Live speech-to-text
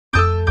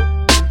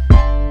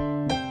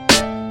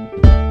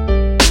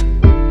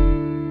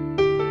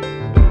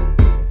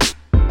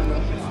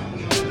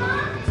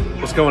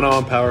What's going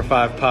on, Power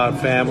 5 Pod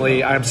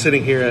family? I'm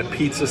sitting here at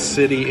Pizza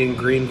City in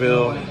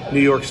Greenville, New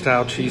York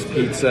style cheese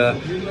pizza.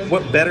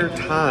 What better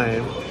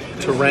time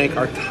to rank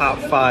our top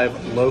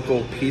 5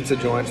 local pizza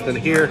joints than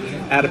here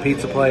at a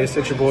pizza place?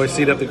 It's your boy,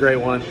 Seed Up the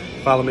Great One.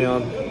 Follow me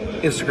on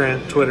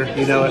Instagram, Twitter,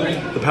 you know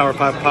it, the Power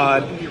 5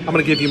 Pod. I'm going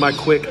to give you my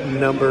quick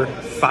number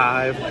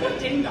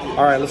 5.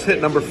 All right, let's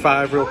hit number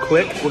 5 real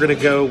quick. We're going to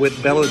go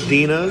with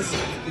Belladina's,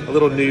 a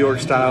little New York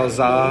style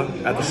za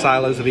at the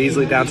Silos of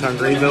Easley, downtown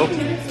Greenville.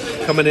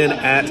 Coming in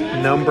at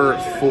number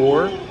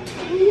 4.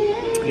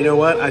 You know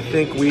what? I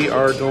think we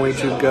are going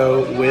to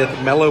go with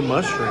Mellow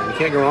Mushroom. You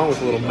can't go wrong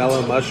with a little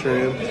Mellow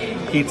Mushroom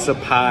pizza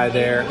pie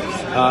there.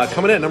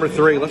 Coming in at number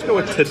 3, let's go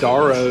with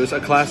Tadaro's, a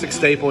classic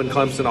staple in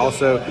Clemson,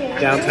 also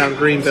downtown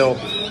Greenville.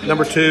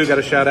 Number 2, got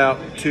to shout out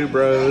Two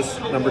Bros.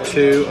 Number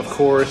 2, of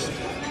course,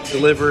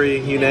 delivery,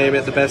 you name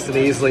it, the best and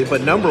easily.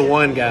 But number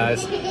 1,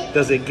 guys,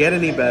 does it get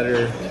any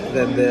better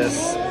than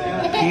this?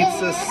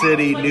 Pizza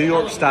City, New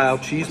York style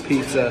cheese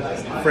pizza,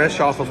 fresh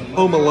off of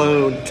Home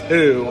Alone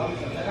 2.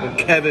 When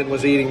Kevin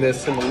was eating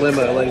this in the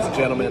limo, ladies and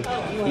gentlemen.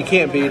 You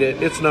can't beat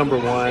it. It's number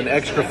 1.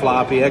 Extra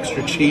floppy,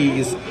 extra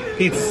cheese.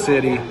 Pizza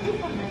City,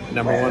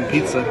 number 1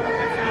 pizza.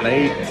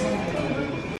 Late.